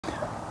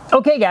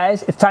Okay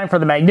guys, it's time for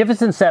the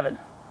Magnificent 7.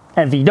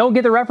 And if you don't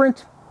get the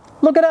reference,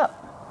 look it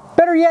up.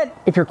 Better yet,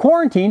 if you're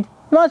quarantined,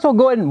 you might as well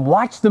go ahead and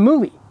watch the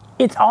movie.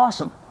 It's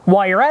awesome.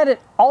 While you're at it,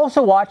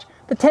 also watch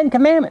the 10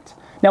 Commandments.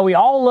 Now we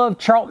all love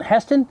Charlton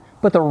Heston,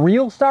 but the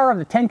real star of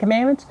the 10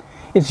 Commandments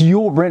is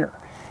Yul Brynner,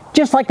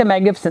 just like the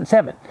Magnificent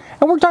 7.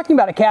 And we're talking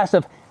about a cast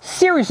of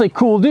seriously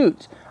cool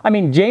dudes. I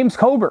mean, James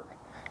Coburn,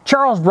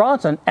 Charles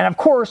Bronson, and of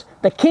course,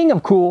 the king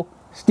of cool,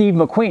 Steve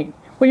McQueen.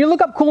 When you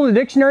look up cool in the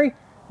dictionary,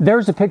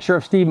 there's a picture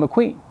of Steve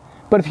McQueen.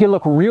 But if you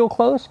look real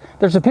close,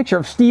 there's a picture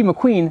of Steve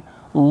McQueen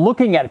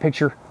looking at a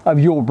picture of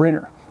Yul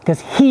Brynner,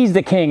 because he's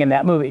the king in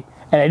that movie.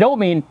 And I don't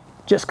mean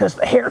just because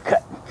of the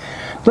haircut.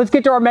 Let's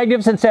get to our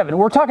Magnificent 7.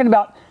 We're talking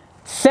about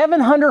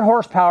 700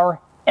 horsepower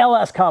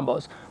LS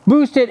combos.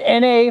 Boosted,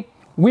 NA,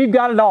 we've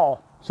got it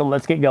all. So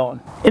let's get going.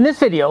 In this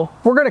video,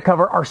 we're going to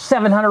cover our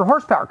 700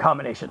 horsepower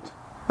combinations.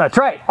 That's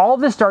right, all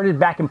of this started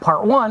back in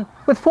part 1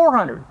 with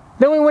 400.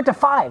 Then we went to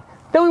 5.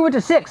 Then we went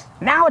to 6.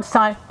 Now it's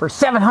time for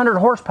 700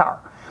 horsepower.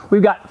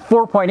 We've got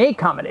 4.8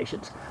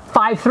 combinations,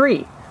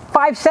 5.3,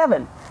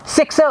 5.7,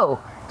 6.0,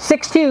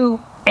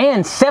 6.2,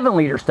 and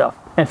 7-liter stuff.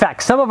 In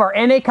fact, some of our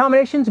NA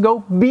combinations go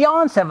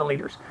beyond 7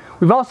 liters.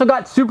 We've also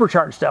got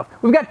supercharged stuff.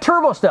 We've got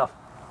turbo stuff.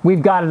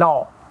 We've got it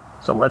all.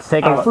 So let's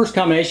take a look. Our first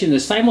combination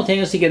is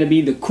simultaneously going to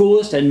be the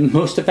coolest and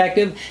most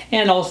effective,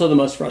 and also the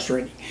most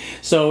frustrating.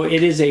 So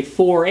it is a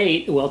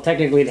 4.8. Well,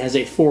 technically it has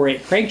a 4.8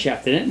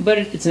 crankshaft in it, but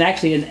it's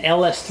actually an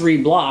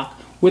LS3 block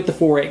with the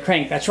 4.8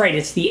 crank. That's right,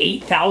 it's the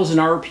 8,000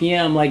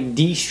 RPM like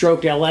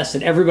D-stroked LS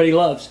that everybody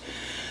loves.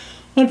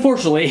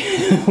 Unfortunately,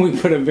 we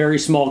put a very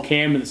small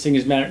cam in this thing.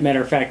 As a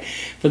matter of fact,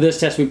 for this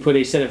test we put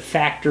a set of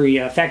factory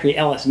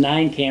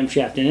LS9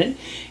 camshaft in it.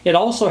 It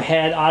also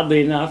had,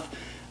 oddly enough,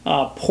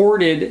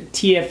 ported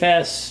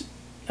TFS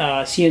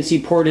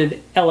CNC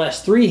ported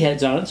LS3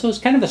 heads on it, so it's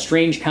kind of a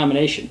strange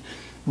combination.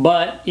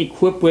 But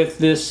equipped with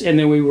this, and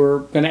then we were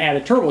going to add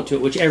a turbo to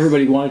it, which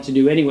everybody wanted to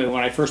do anyway.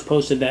 When I first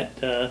posted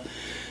that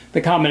the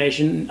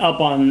combination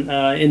up on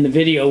in the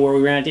video where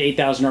we ran it to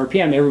 8,000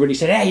 RPM, everybody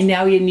said, hey,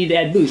 now you need to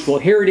add boost. Well,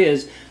 here it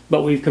is,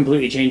 but we've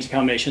completely changed the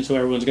combination, so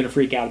everyone's going to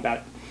freak out about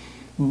it.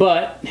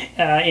 But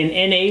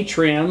in NA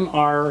trim,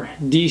 our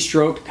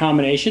D-stroked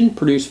combination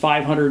produced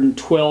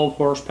 512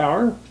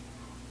 horsepower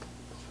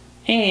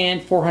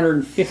and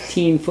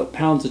 415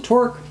 foot-pounds of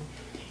torque.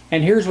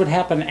 And here's what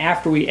happened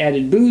after we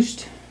added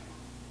boost.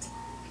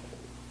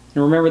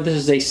 And remember, this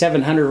is a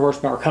 700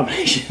 horsepower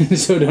combination,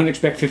 so don't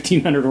expect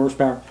 1,500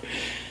 horsepower.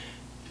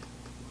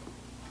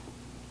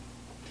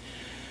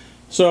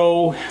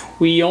 So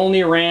we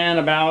only ran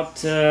about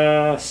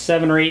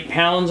 7 or 8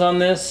 pounds on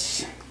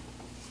this,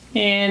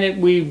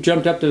 and we've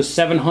jumped up to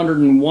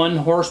 701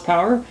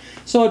 horsepower.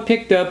 So it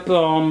picked up,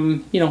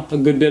 you know, a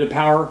good bit of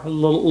power, a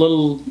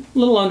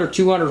little under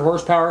 200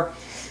 horsepower.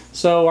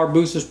 So our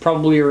boost is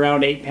probably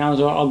around 8 pounds.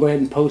 I'll go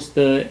ahead and post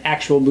the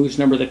actual boost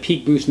number, the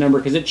peak boost number,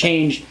 because it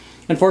changed.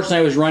 Unfortunately,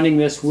 I was running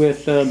this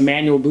with a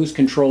manual boost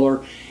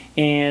controller,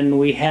 and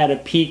we had a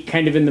peak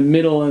kind of in the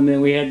middle, and then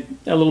we had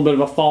a little bit of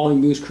a falling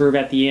boost curve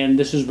at the end.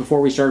 This was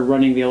before we started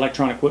running the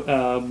electronic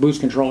boost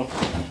controller.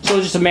 So it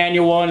was just a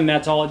manual one, and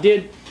that's all it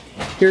did.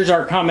 Here's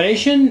our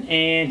combination,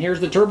 and here's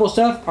the turbo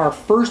stuff. Our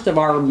first of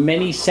our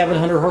many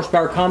 700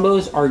 horsepower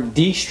combos are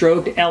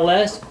D-stroked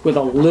LS with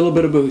a little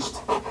bit of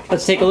boost.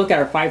 Let's take a look at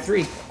our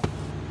 5.3.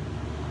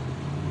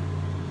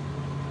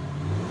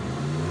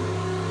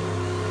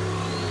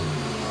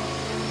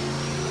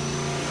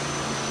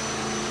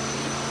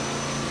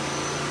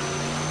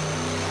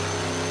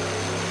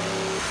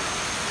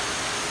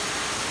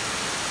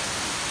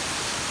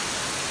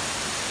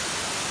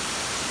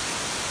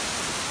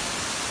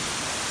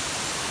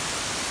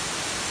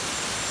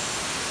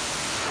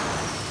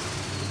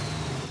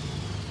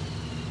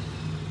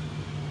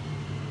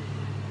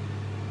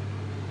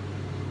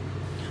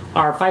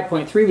 Our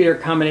 5.3 liter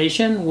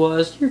combination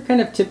was your kind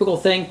of typical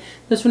thing.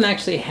 This one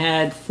actually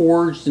had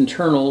forged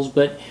internals,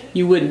 but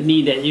you wouldn't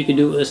need that. You could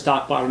do it with a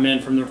stock bottom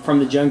end from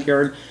the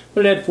junkyard.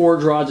 But it had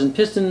forged rods and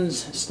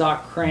pistons,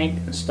 stock crank,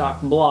 and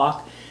stock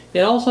block. It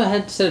also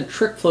had a set of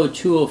TrickFlow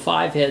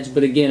 205 heads,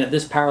 but again, at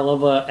this power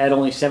level, at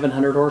only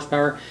 700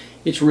 horsepower,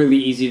 it's really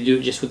easy to do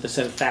it just with the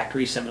set of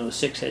factory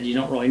 706 heads. You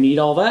don't really need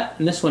all that.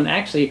 And this one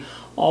actually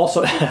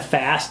also had a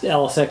fast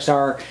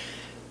LSXR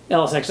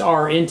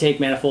intake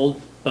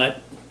manifold,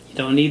 but you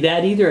don't need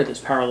that either at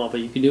this power level.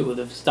 You can do it with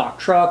a stock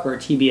truck or a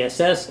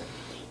TBSS.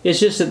 It's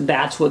just that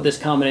that's what this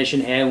combination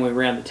had when we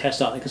ran the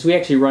test on it, because we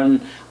actually run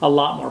a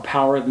lot more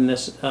power than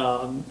this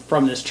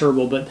from this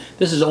turbo, but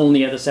this is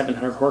only at the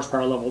 700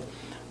 horsepower level.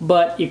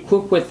 But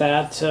equipped with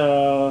that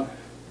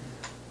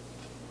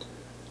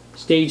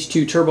Stage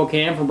 2 turbo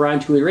cam from Brian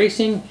Tooley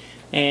Racing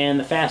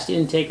and the fast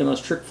intake and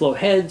those TrickFlow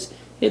heads,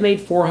 it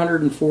made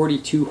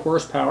 442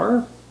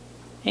 horsepower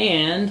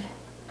and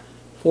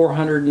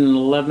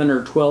 411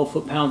 or 12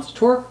 foot-pounds of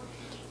torque.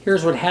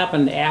 Here's what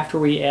happened after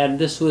we added,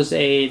 this was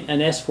an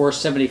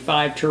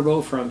S475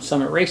 turbo from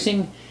Summit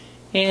Racing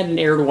and an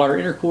air-to-water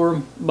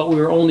intercooler, but we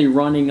were only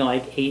running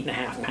like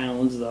 8.5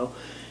 pounds though.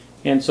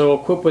 And so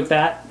equipped with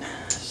that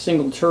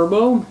single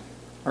turbo,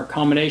 Our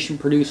combination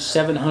produced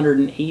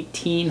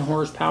 718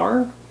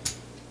 horsepower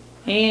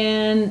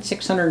and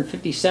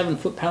 657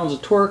 foot-pounds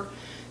of torque.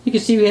 You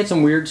can see we had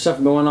some weird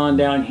stuff going on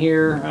down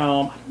here. I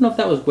don't know if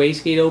that was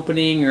wastegate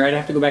opening, or I'd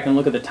have to go back and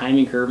look at the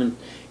timing curve and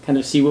kind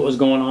of see what was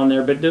going on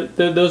there. But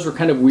those were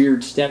kind of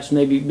weird steps.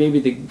 Maybe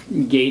the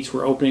gates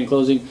were opening and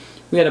closing.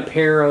 We had a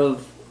pair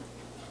of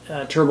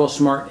Turbo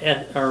Smart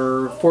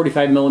or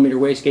 45 millimeter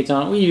wastegates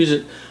on it. We use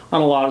it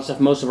on a lot of stuff,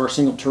 most of our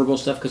single turbo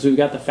stuff, because we've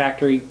got the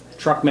factory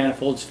truck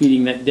manifolds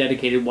feeding that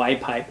dedicated Y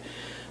pipe.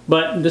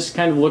 But this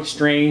kind of looks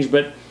strange,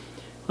 but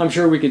I'm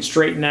sure we could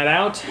straighten that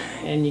out.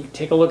 And you can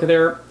take a look at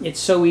there. It's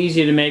so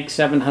easy to make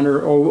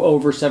 700 or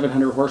over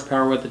 700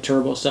 horsepower with the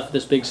turbo stuff.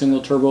 This big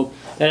single turbo,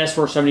 that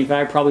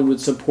S475 probably would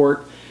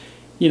support,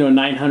 you know,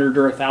 900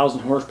 or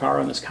 1,000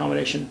 horsepower on this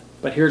combination.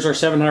 But here's our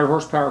 700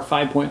 horsepower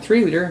 5.3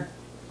 liter.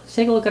 Let's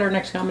take a look at our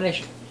next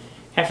combination.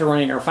 After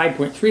running our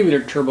 5.3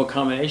 liter turbo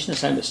combination,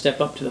 it's time to step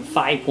up to the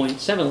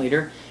 5.7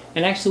 liter.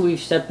 And actually we've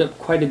stepped up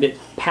quite a bit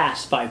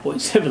past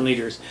 5.7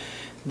 liters.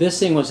 This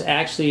thing was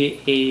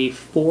actually a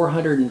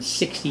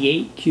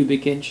 468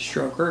 cubic inch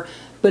stroker,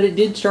 but it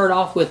did start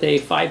off with a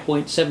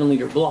 5.7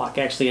 liter block,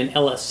 actually an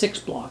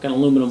LS6 block, an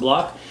aluminum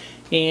block.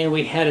 And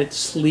we had it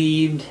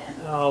sleeved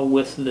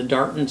with the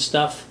dart and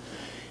stuff.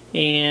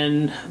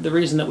 And the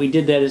reason that we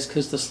did that is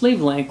because the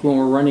sleeve length, when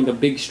we're running a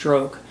big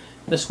stroke,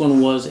 this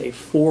one was a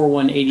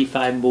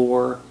 4185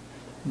 bore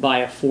by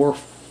a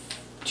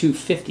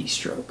 4250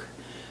 stroke.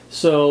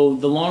 So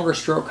the longer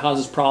stroke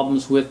causes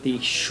problems with the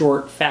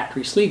short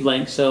factory sleeve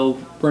length. So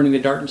running the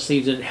dart and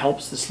sleeves, it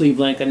helps the sleeve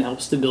length and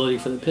helps stability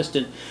for the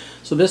piston.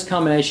 So this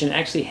combination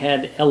actually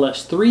had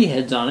LS3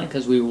 heads on it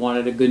because we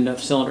wanted a good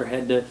enough cylinder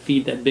head to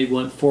feed that big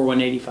one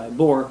 4185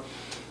 bore.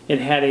 It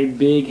had a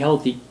big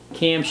healthy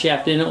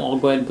camshaft in it. I'll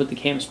go ahead and put the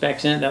cam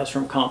specs in it. That was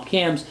from Comp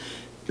Cams.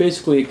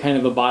 Basically kind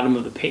of a bottom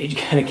of the page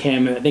kind of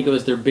cam. I think it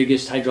was their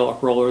biggest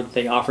hydraulic roller that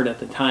they offered at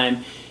the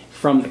time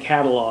from the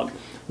catalog.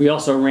 We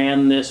also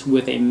ran this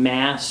with a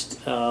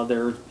mast,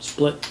 their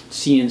split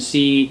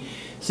CNC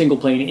single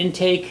plane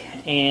intake,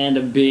 and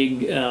a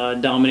big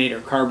Dominator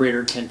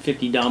carburetor,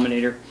 1050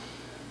 Dominator.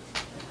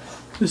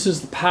 This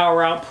is the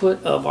power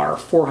output of our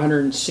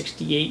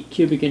 468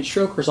 cubic inch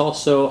strokers.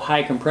 Also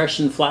high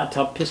compression, flat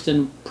top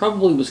piston,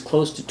 probably was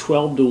close to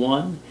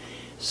 12:1.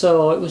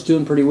 So it was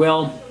doing pretty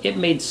well. It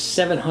made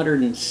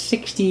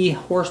 760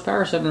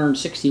 horsepower,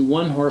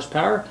 761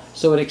 horsepower,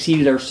 so it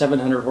exceeded our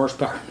 700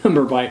 horsepower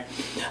number by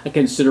a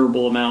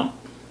considerable amount.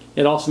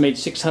 It also made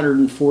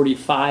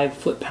 645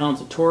 foot-pounds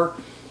of torque,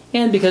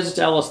 and because it's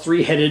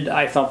LS3 headed,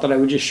 I thought that I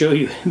would just show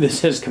you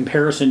this as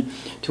comparison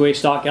to a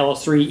stock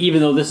LS3,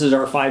 even though this is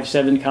our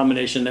 5.7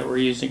 combination that we're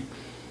using.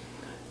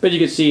 But you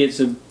can see it's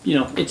a, you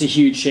know, it's a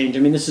huge change. I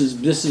mean, this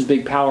is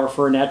big power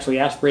for a naturally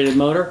aspirated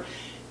motor.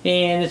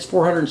 And it's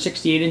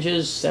 468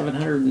 inches,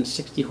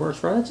 760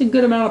 horsepower. That's a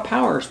good amount of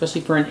power,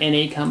 especially for an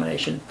NA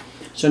combination.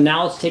 So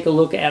now let's take a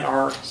look at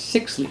our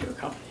 6 liter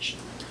combination.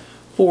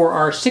 For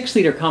our 6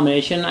 liter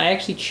combination, I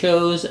actually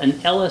chose an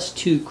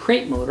LS2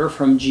 crate motor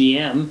from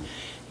GM.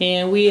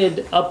 And we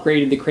had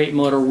upgraded the crate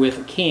motor with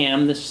a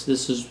cam. This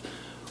is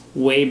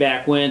way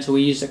back when, so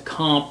we used a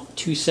Comp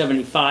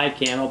 275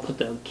 cam. I'll put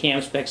the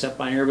cam specs up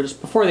on here, but it's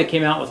before they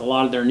came out with a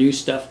lot of their new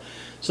stuff.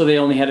 So they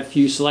only had a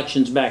few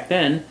selections back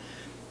then.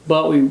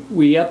 But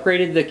we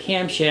upgraded the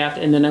camshaft,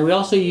 and then we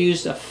also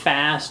used a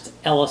fast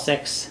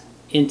LSX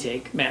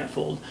intake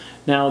manifold.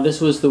 Now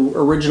this was the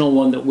original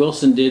one that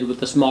Wilson did with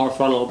the smaller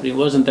throttle opening. It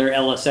wasn't their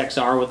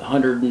LSXR with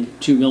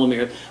 102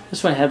 millimeter.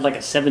 This one had like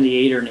a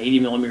 78 or an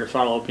 80 millimeter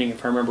throttle opening,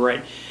 if I remember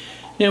right.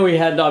 And we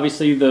had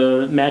obviously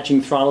the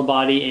matching throttle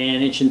body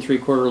and 1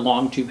 3/4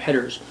 long tube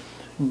headers.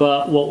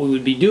 But what we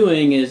would be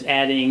doing is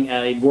adding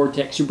a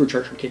Vortex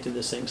supercharger kit to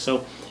this thing.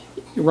 So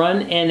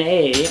run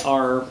NA,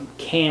 our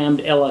cammed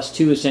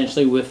LS2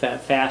 essentially with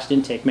that fast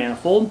intake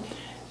manifold,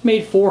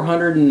 made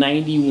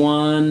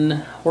 491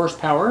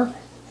 horsepower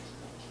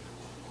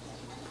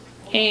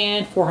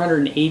and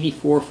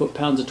 484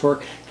 foot-pounds of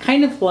torque,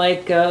 kind of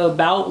like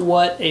about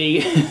what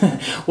a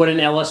what an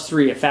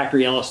LS3, a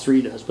factory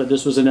LS3 does. But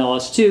this was an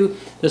LS2.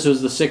 This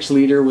was the 6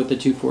 liter with the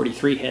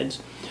 243 heads.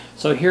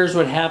 So here's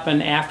what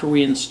happened after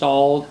we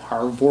installed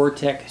our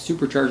Vortex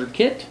supercharger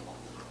kit.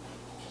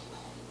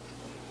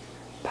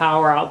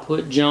 Power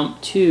output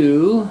jumped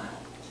to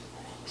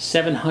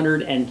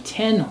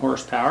 710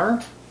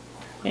 horsepower,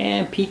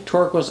 and peak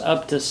torque was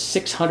up to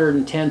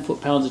 610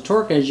 foot-pounds of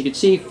torque. As you can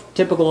see,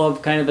 typical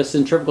of kind of a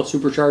centrifugal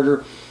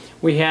supercharger,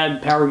 we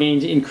had power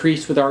gains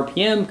increased with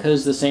RPM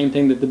because the same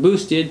thing that the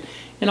boost did.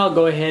 And I'll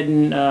go ahead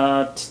and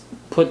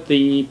put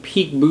the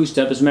peak boost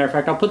up. As a matter of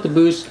fact, I'll put the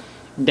boost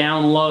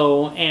down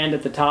low and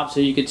at the top so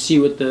you could see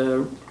what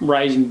the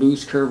rising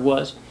boost curve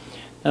was.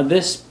 Now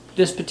this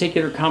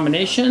particular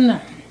combination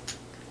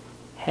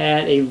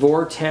had a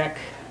Vortex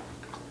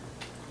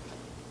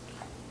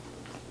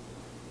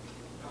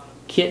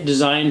kit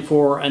designed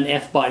for an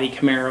F-body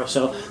Camaro.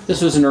 So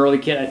this was an early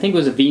kit. I think it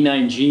was a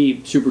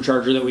V9G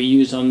supercharger that we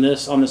used on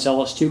this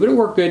LS2, but it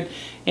worked good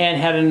and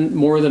had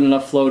more than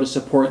enough flow to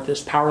support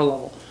this power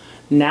level.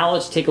 Now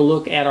let's take a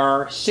look at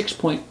our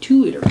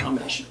 6.2 liter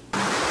combination.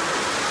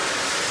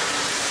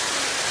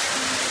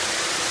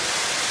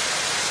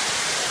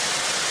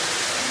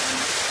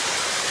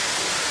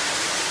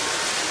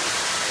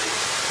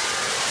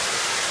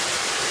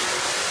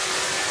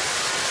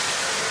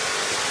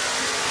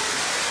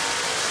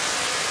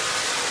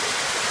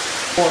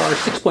 For our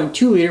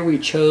 6.2 liter, we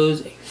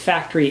chose a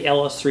factory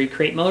LS3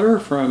 crate motor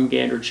from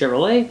Gander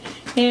Chevrolet,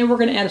 and we're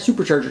going to add a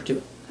supercharger to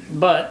it.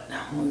 But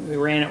we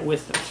ran it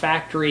with the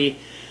factory,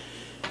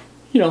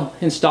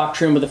 in stock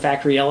trim with the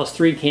factory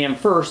LS3 cam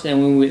first, and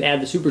when we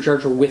add the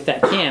supercharger with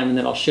that cam, and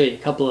then I'll show you a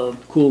couple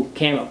of cool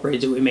cam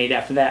upgrades that we made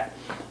after that.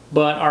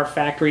 But our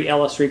factory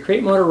LS3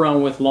 crate motor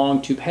run with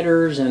long tube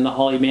headers and the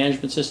Holley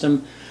management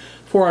system,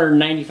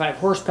 495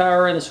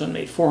 horsepower, and this one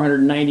made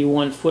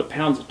 491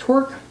 foot-pounds of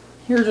torque.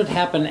 Here's what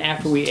happened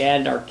after we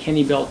added our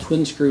Kenny Bell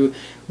twin screw.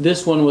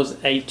 This one was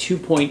a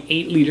 2.8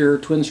 liter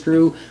twin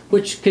screw,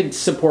 which could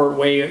support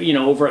way,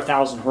 over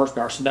 1,000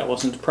 horsepower, so that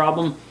wasn't a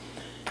problem.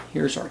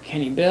 Here's our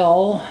Kenny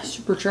Bell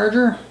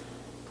supercharger.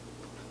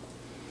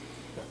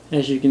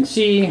 As you can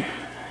see,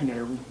 I got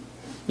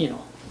a,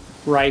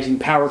 rising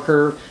power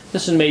curve.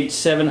 This one made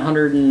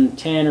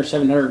 710 or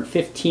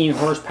 715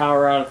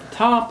 horsepower out at the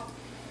top,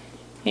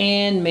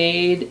 and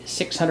made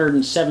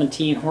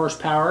 617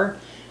 horsepower.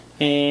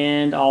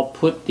 And I'll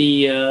put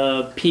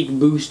the peak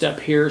boost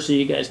up here so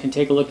you guys can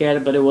take a look at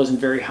it, but it wasn't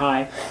very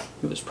high.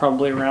 It was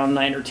probably around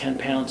 9 or 10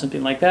 pounds,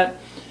 something like that.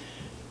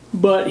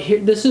 But here,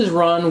 this is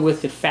run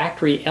with the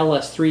factory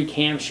LS3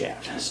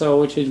 camshaft,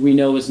 so which we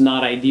know is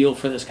not ideal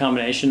for this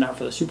combination, not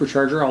for the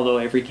supercharger, although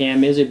every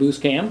cam is a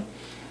boost cam.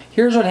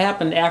 Here's what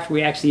happened after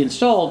we actually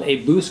installed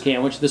a boost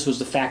cam, which this was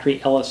the factory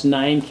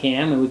LS9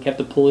 Cam, and we kept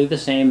the pulley the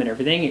same and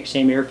everything,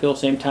 same airfill,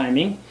 same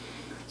timing.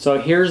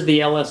 So here's the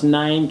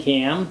LS9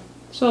 Cam.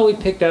 So we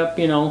picked up,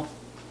 went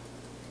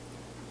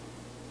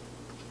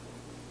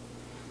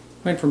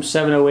from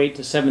 708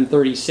 to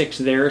 736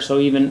 there, so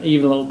even a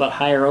little bit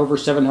higher, over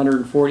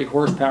 740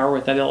 horsepower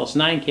with that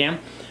LS9 cam.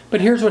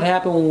 But here's what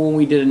happened when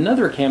we did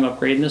another cam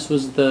upgrade, and this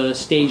was the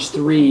Stage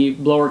 3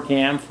 blower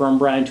cam from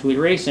Brian Tooley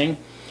Racing.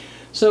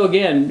 So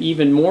again,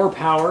 even more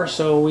power,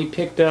 so we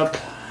picked up,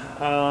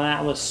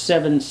 that was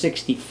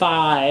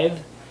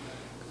 765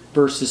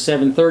 versus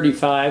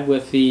 735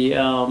 with the,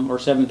 or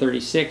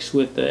 736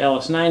 with the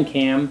LS9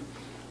 cam,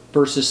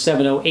 versus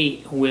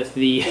 708 with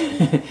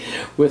the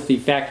with the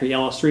factory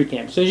LS3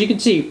 cam. So as you can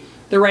see,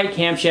 the right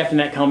camshaft in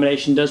that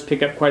combination does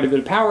pick up quite a bit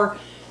of power,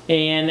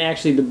 and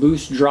actually the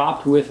boost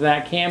dropped with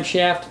that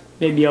camshaft.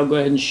 Maybe I'll go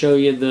ahead and show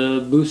you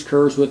the boost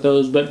curves with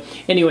those. But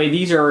anyway,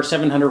 these are our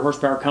 700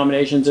 horsepower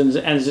combinations, and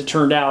as it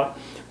turned out,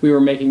 we were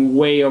making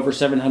way over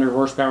 700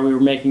 horsepower. We were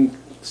making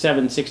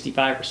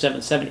 765 or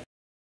 770.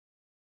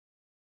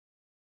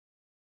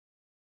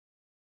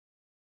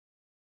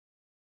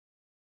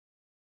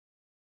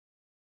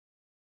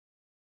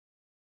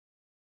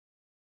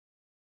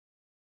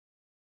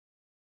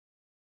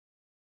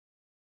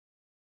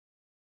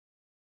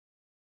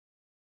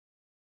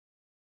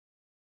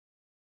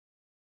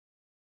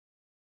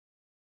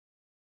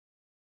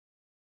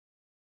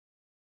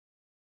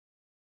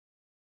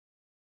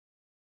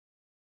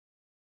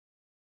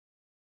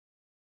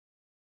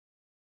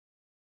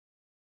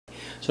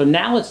 So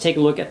now let's take a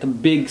look at the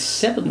big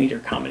 7 liter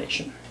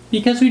combination.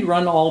 Because we'd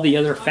run all the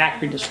other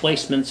factory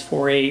displacements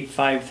 4.8,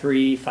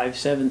 5.3,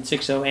 5.7,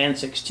 6.0, and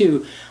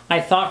 6.2, I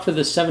thought for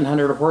the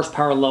 700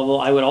 horsepower level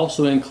I would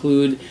also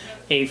include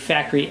a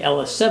factory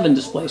LS7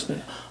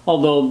 displacement.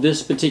 Although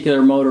this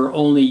particular motor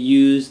only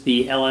used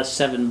the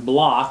LS7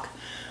 block,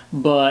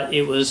 but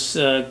it was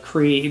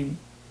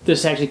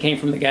this actually came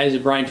from the guys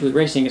at Brian Tooley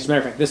Racing. As a matter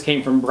of fact, this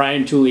came from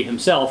Brian Tooley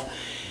himself.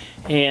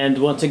 And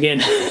once again,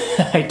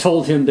 I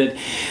told him that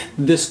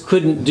this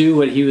couldn't do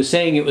what he was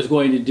saying it was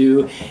going to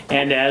do,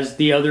 and as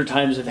the other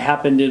times have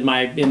happened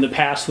in the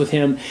past with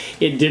him,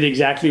 it did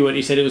exactly what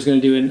he said it was going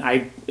to do,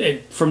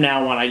 and from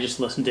now on I just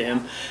listened to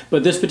him.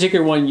 But this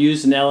particular one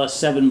used an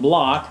LS7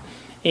 block,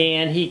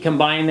 and he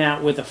combined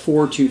that with a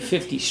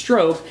 4.250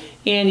 stroke,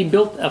 and he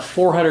built a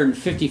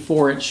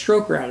 454-inch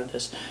stroker out of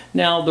this.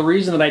 Now, the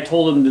reason that I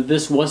told him that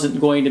this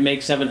wasn't going to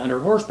make 700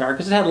 horsepower,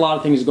 because it had a lot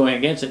of things going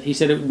against it. He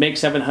said it would make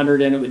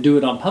 700 and it would do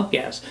it on pump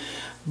gas.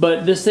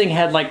 But this thing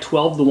had like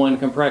 12-to-1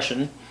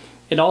 compression.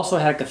 It also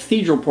had a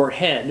cathedral port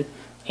head,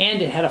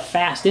 and it had a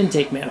fast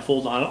intake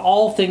manifold on it.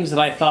 All things that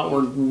I thought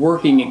were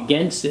working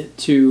against it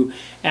to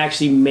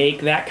actually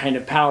make that kind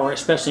of power,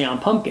 especially on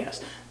pump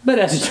gas. But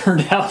as it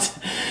turned out,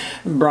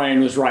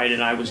 Brian was right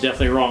and I was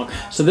definitely wrong.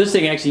 So this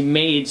thing actually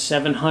made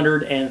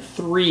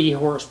 703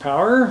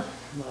 horsepower.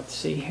 Let's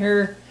see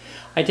here.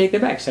 I take that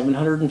back,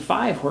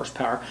 705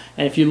 horsepower.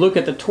 And if you look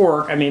at the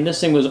torque, I mean,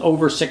 this thing was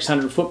over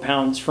 600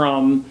 foot-pounds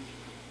from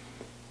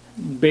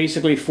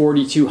basically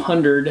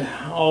 4,200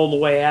 all the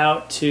way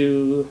out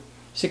to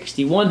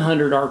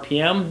 6,100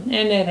 RPM,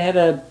 and it had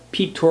a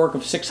peak torque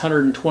of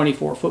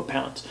 624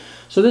 foot-pounds.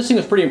 So this thing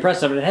was pretty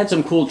impressive, and it had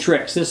some cool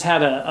tricks. This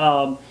had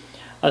a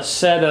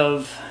set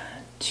of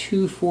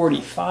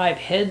 245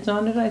 heads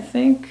on it, I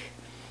think.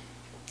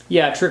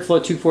 Yeah, trick flow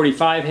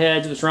 245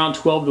 heads. It was around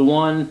 12 to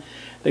 1.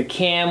 The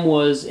cam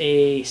was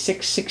a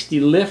 660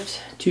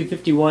 lift,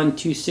 251,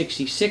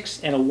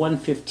 266, and a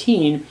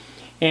 115.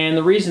 And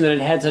the reason that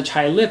it had such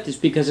high lift is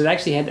because it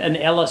actually had an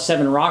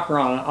LS7 rocker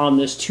on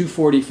this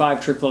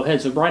 245 trick flow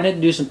head. So Brian had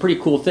to do some pretty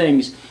cool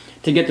things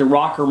to get the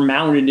rocker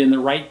mounted in the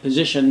right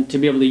position to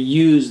be able to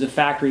use the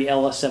factory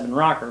LS7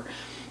 rocker.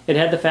 It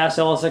had the fast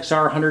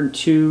LSXR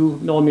 102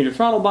 millimeter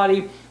throttle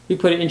body. We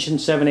put 1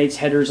 7/8"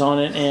 headers on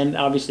it, and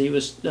obviously it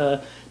was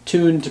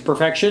tuned to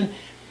perfection.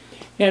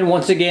 And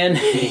once again,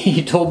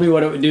 he told me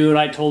what it would do, and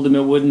I told him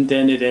it wouldn't,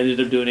 and it ended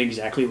up doing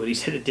exactly what he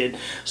said it did.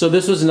 So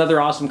this was another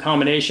awesome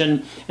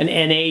combination, an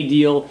NA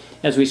deal.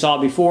 As we saw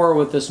before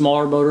with the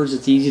smaller motors,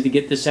 it's easy to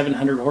get the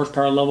 700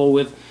 horsepower level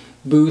with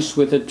boost,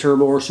 with a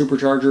turbo or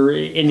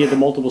supercharger, any of the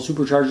multiple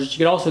superchargers. You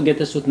could also get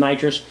this with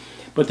nitrous,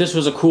 but this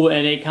was a cool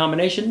NA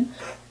combination.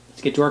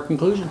 Let's get to our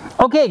conclusion.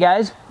 Okay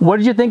guys, what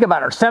did you think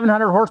about our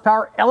 700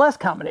 horsepower LS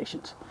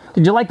combinations?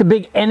 Did you like the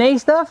big NA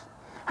stuff?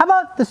 How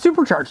about the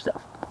supercharged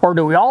stuff? Or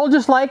do we all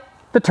just like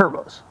the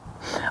turbos?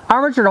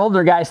 I'm Richard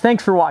Holder, guys.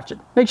 Thanks for watching.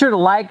 Make sure to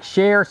like,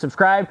 share,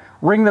 subscribe,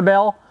 ring the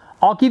bell.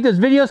 I'll keep those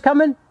videos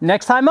coming.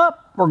 Next time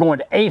up, we're going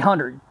to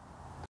 800.